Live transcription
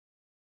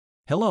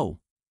Hello,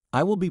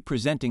 I will be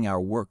presenting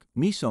our work.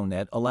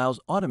 MesoNet allows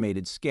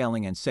automated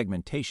scaling and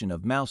segmentation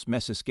of mouse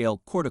mesoscale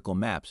cortical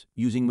maps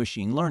using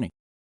machine learning.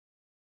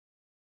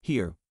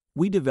 Here,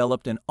 we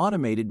developed an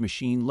automated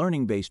machine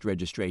learning-based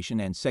registration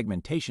and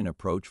segmentation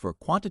approach for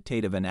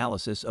quantitative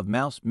analysis of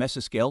mouse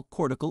mesoscale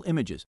cortical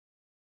images.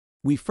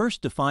 We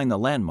first define the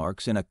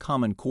landmarks in a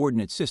common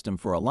coordinate system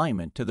for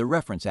alignment to the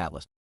reference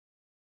atlas.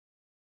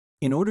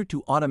 In order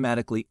to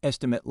automatically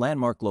estimate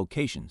landmark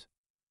locations,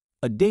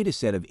 a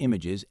dataset of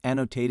images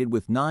annotated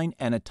with 9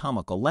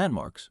 anatomical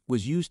landmarks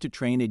was used to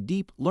train a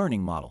deep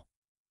learning model.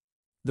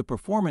 The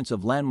performance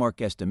of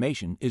landmark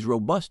estimation is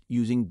robust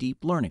using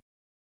deep learning.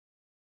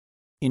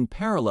 In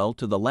parallel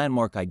to the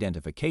landmark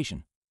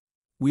identification,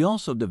 we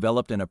also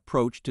developed an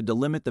approach to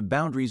delimit the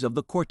boundaries of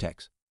the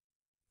cortex.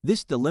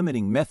 This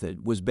delimiting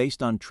method was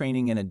based on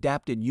training an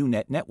adapted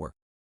UNet network.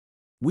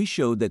 We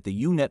showed that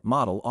the UNet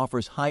model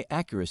offers high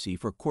accuracy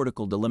for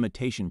cortical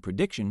delimitation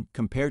prediction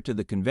compared to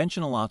the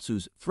conventional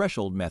Otsu's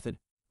threshold method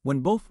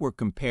when both were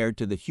compared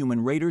to the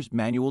human rater's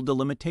manual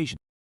delimitation.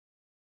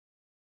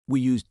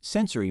 We used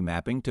sensory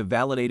mapping to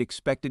validate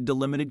expected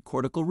delimited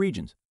cortical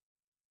regions.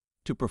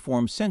 To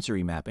perform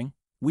sensory mapping,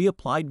 we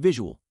applied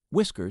visual,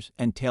 whiskers,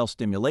 and tail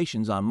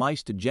stimulations on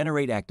mice to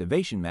generate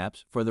activation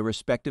maps for the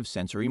respective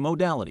sensory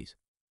modalities.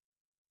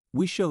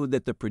 We showed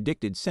that the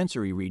predicted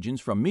sensory regions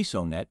from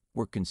MesoNet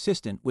were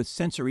consistent with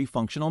sensory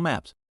functional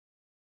maps.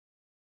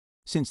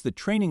 Since the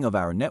training of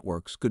our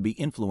networks could be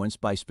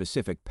influenced by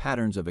specific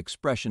patterns of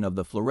expression of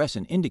the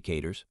fluorescent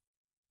indicators,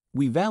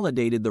 we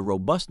validated the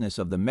robustness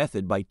of the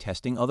method by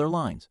testing other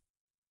lines.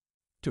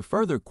 To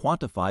further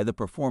quantify the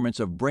performance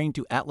of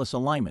brain-to-atlas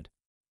alignment,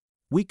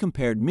 we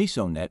compared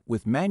MesoNet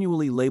with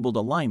manually labeled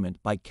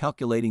alignment by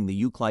calculating the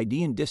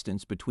Euclidean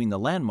distance between the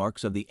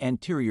landmarks of the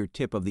anterior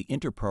tip of the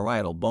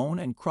interparietal bone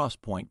and cross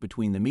point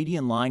between the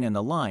median line and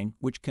the line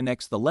which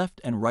connects the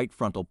left and right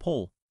frontal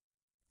pole,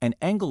 and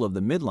angle of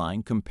the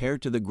midline compared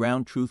to the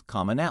ground truth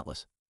common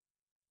atlas.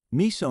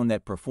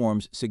 MesoNet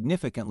performs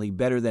significantly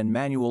better than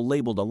manual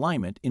labeled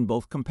alignment in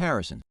both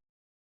comparisons.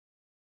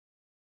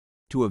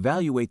 To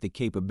evaluate the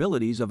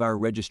capabilities of our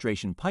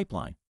registration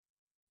pipeline,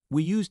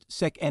 we used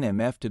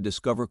SecNMF to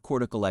discover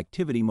cortical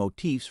activity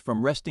motifs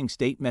from resting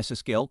state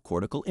mesoscale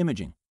cortical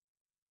imaging.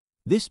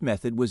 This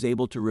method was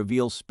able to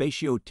reveal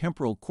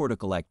spatiotemporal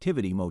cortical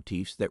activity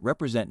motifs that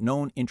represent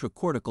known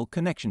intracortical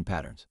connection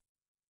patterns.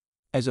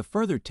 As a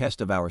further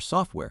test of our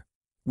software,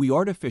 we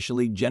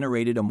artificially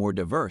generated a more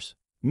diverse,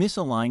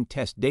 misaligned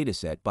test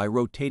dataset by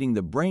rotating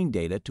the brain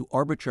data to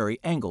arbitrary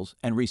angles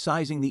and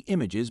resizing the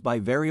images by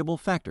variable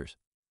factors.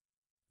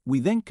 We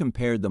then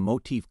compared the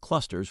motif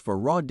clusters for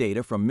raw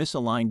data from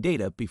misaligned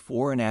data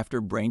before and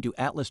after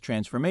brain-to-atlas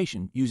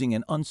transformation using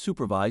an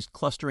unsupervised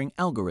clustering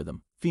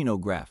algorithm,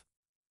 phenograph.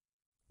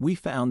 We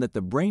found that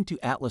the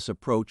brain-to-atlas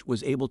approach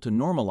was able to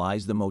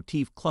normalize the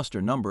motif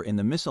cluster number in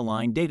the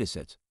misaligned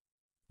datasets,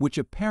 which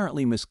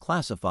apparently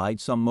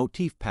misclassified some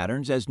motif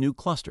patterns as new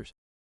clusters.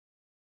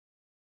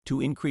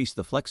 To increase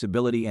the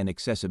flexibility and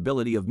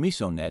accessibility of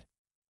MesoNet,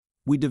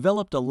 we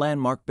developed a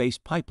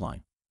landmark-based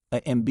pipeline, a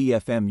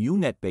MBFM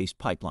UNet-based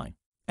pipeline,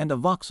 and a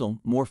voxel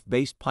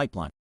morph-based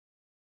pipeline.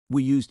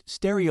 We used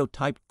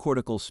stereotyped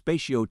cortical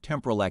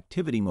spatiotemporal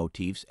activity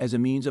motifs as a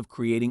means of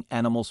creating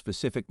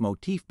animal-specific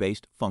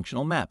motif-based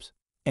functional maps,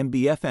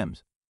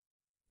 MBFMs.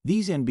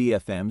 These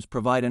MBFMs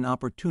provide an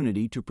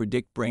opportunity to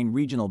predict brain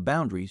regional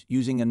boundaries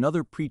using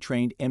another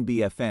pre-trained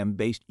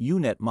MBFM-based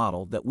UNet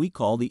model that we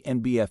call the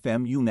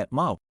MBFM UNet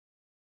model.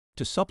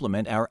 To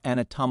supplement our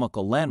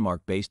anatomical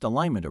landmark-based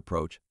alignment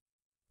approach,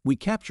 we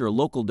capture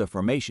local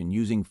deformation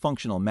using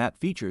functional map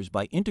features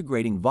by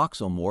integrating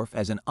voxel morph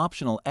as an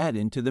optional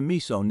add-in to the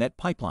MesoNet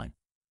pipeline.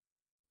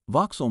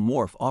 Voxel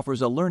morph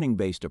offers a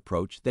learning-based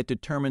approach that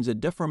determines a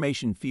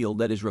deformation field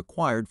that is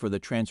required for the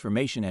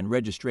transformation and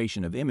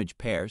registration of image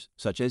pairs,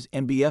 such as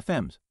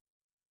MBFMs.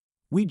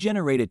 We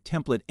generate a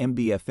template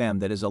MBFM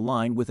that is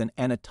aligned with an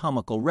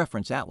anatomical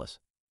reference atlas.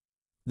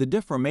 The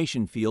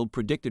deformation field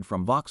predicted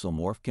from voxel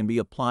morph can be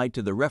applied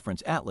to the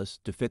reference atlas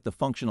to fit the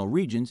functional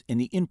regions in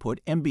the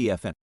input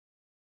MBFM.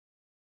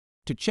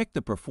 To check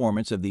the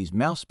performance of these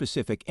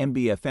mouse-specific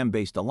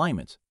MBFM-based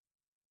alignments,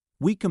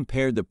 we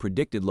compared the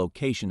predicted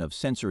location of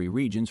sensory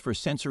regions for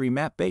sensory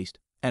map-based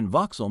and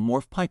voxel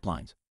morph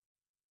pipelines.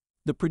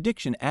 The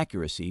prediction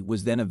accuracy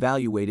was then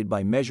evaluated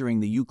by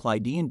measuring the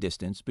Euclidean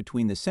distance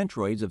between the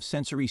centroids of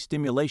sensory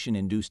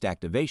stimulation-induced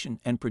activation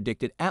and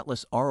predicted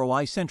atlas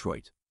ROI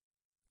centroids.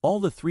 All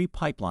the 3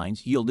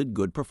 pipelines yielded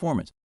good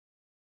performance.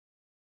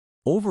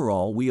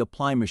 Overall, we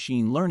apply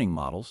machine learning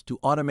models to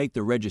automate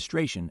the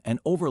registration and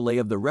overlay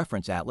of the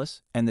reference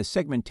atlas and the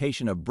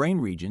segmentation of brain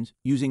regions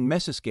using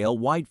mesoscale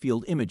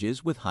wide-field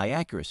images with high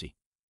accuracy.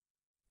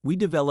 We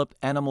developed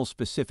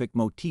animal-specific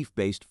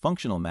motif-based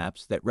functional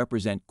maps that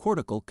represent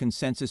cortical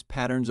consensus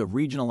patterns of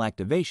regional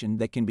activation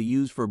that can be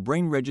used for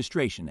brain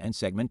registration and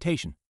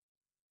segmentation.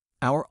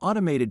 Our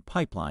automated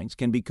pipelines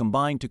can be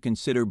combined to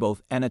consider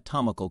both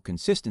anatomical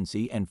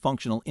consistency and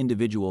functional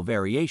individual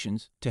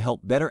variations to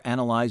help better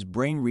analyze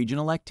brain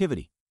regional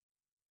activity.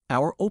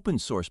 Our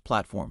open-source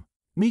platform,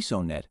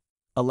 MesoNet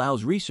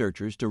allows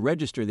researchers to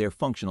register their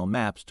functional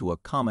maps to a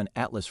common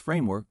atlas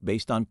framework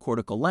based on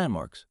cortical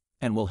landmarks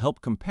and will help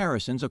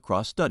comparisons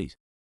across studies.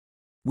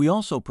 We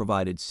also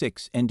provided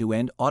 6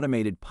 end-to-end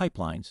automated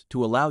pipelines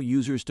to allow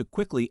users to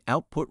quickly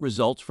output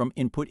results from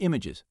input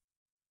images.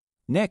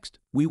 Next,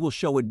 we will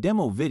show a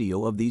demo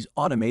video of these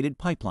automated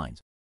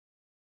pipelines.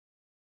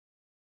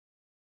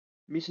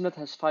 MesoNet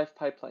has 5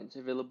 pipelines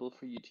available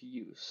for you to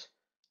use.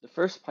 The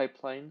first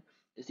pipeline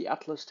is the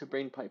Atlas to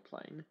Brain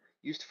pipeline,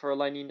 used for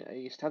aligning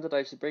a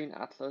standardized brain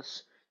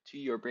atlas to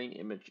your brain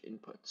image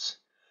inputs.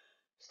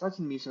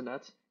 Starting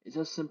MesoNet is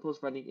as simple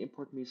as running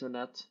import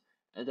MesoNet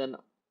and then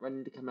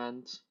running the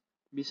command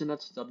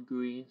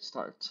mesonet.gui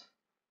start.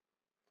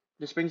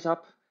 This brings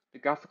up the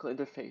graphical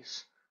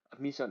interface of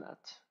MesoNet,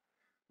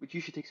 which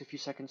usually takes a few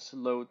seconds to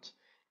load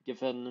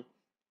given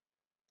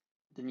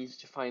the need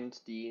to find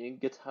the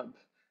GitHub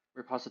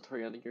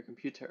repository on your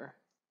computer.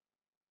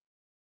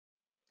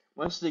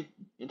 Once the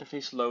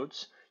interface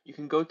loads, you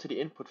can go to the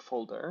input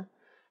folder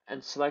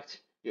and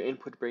select your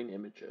input brain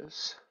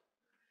images.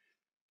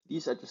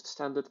 These are just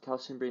standard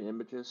calcium brain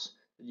images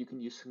that you can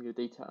use from your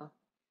data.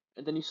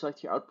 And then you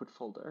select your output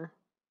folder.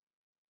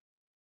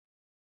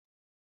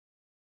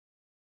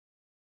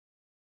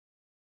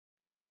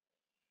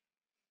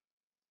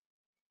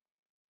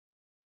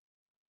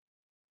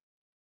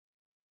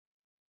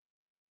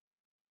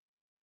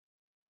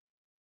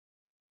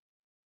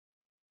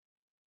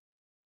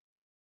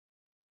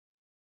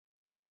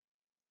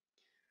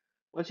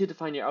 Once you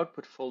define your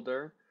output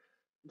folder,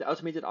 the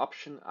automated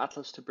option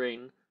Atlas to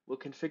Brain will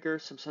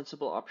configure some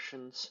sensible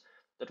options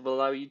that will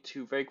allow you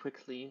to very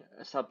quickly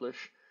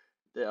establish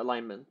the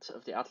alignment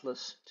of the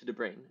atlas to the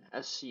brain,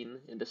 as seen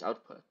in this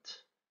output.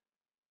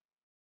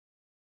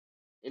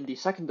 In the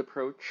second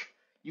approach,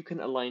 you can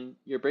align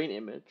your brain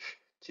image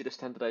to the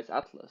standardized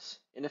atlas,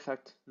 in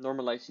effect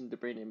normalizing the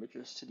brain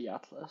images to the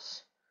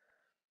atlas.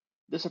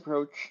 This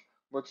approach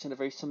works in a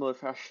very similar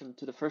fashion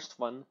to the first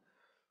one,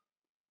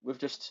 with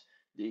just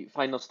the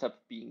final step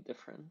being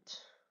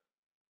different.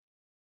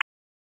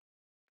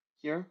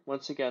 Here,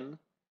 once again,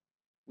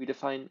 we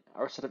define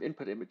our set of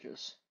input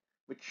images,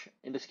 which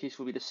in this case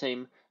will be the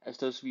same as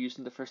those we used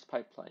in the first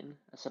pipeline,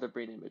 a set of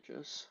brain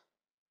images.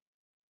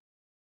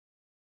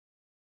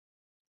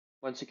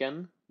 Once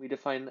again, we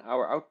define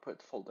our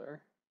output folder.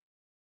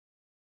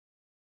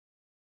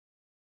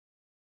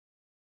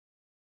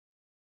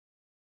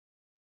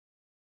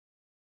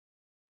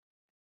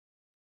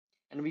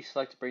 And we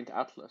select Brain to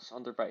Atlas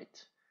on the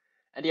right.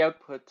 And the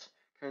output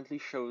currently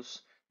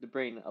shows the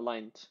brain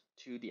aligned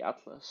to the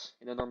atlas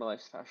in a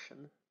normalized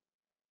fashion.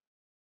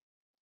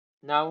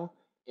 Now,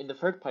 in the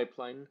third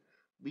pipeline,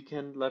 we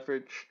can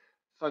leverage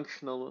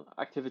functional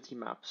activity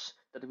maps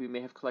that we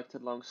may have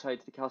collected alongside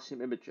the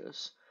calcium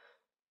images,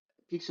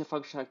 peaks of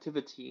functional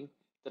activity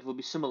that will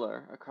be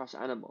similar across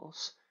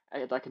animals,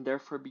 and that can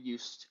therefore be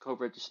used to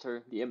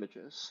co-register the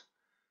images.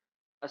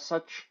 As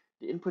such,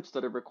 the inputs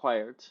that are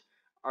required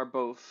are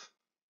both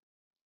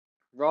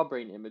raw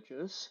brain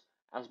images,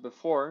 as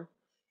before,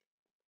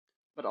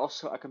 but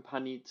also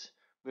accompanied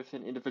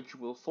within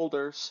individual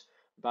folders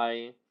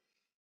by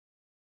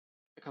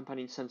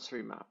accompanying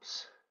sensory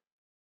maps,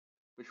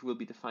 which will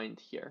be defined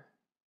here.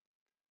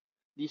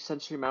 These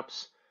sensory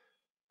maps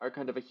are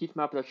kind of a heat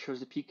map that shows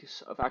the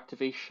peaks of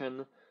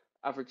activation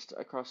averaged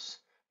across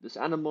this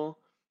animal,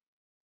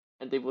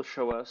 and they will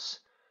show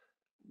us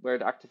where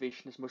the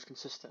activation is most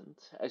consistent,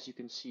 as you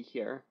can see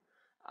here,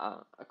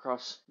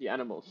 across the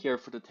animal. Here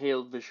for the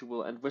tail,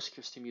 visual, and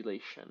whisker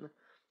stimulation,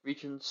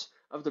 regions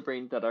of the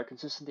brain that are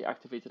consistently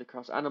activated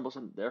across animals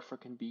and therefore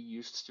can be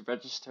used to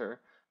register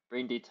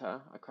brain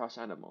data across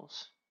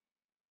animals.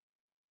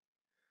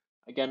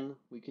 Again,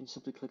 we can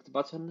simply click the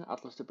button,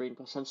 Atlas to Brain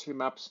plus sensory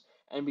maps,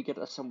 and we get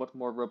a somewhat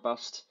more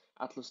robust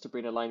Atlas to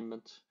Brain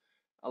alignment,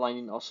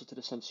 aligning also to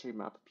the sensory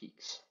map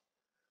peaks.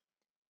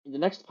 In the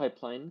next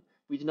pipeline,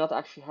 we do not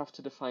actually have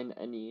to define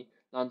any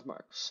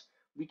landmarks.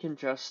 We can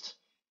just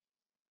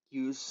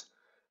use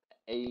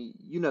a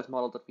UNet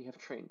model that we have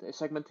trained, a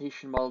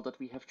segmentation model that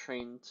we have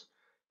trained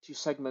to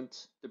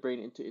segment the brain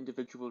into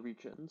individual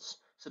regions.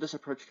 So this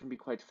approach can be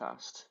quite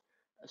fast,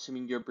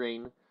 assuming your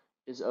brain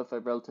is of a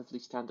relatively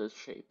standard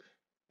shape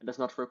and does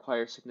not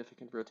require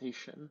significant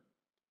rotation.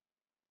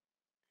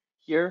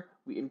 Here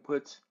we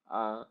input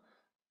a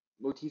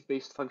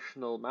motif-based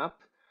functional map,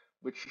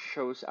 which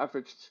shows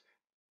averaged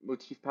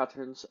motif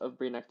patterns of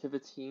brain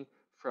activity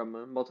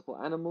from multiple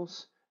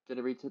animals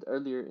generated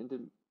earlier in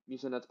the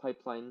MesoNet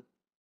pipeline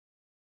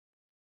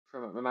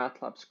from a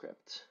MATLAB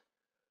script.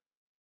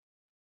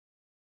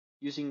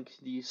 Using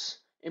these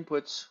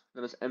inputs,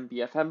 known as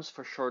MBFMs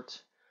for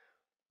short,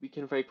 we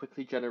can very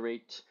quickly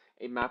generate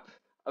a map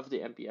of the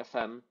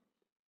MBFM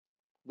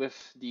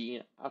with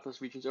the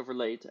atlas regions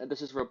overlaid, and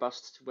this is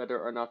robust to whether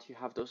or not you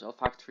have those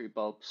olfactory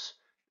bulbs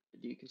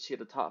that you can see at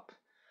the top.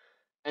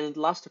 And in the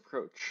last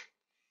approach,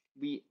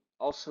 we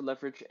also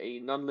leverage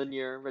a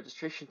nonlinear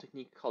registration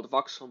technique called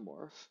voxel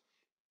morph,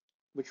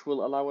 which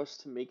will allow us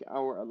to make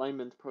our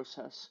alignment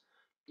process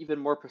even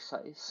more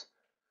precise,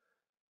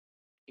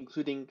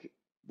 including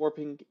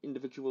warping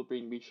individual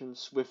brain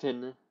regions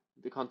within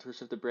the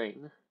contours of the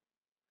brain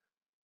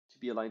to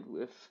be aligned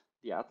with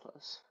the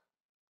atlas.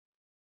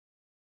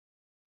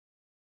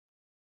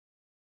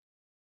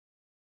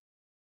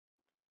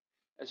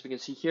 As we can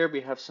see here,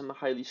 we have some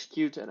highly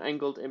skewed and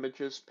angled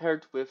images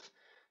paired with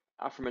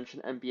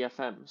aforementioned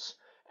MBFMs,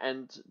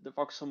 and the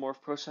voxel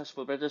morph process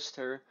will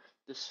register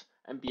this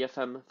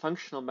MBFM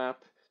functional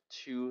map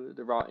to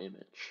the raw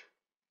image.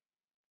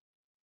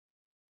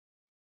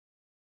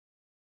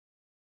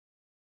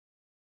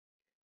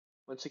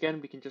 Once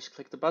again, we can just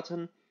click the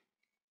button,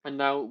 and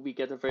now we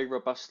get a very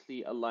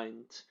robustly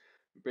aligned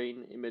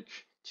brain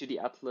image to the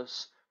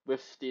atlas,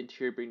 with the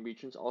interior brain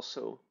regions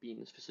also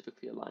being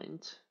specifically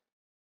aligned.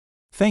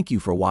 Thank you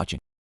for watching.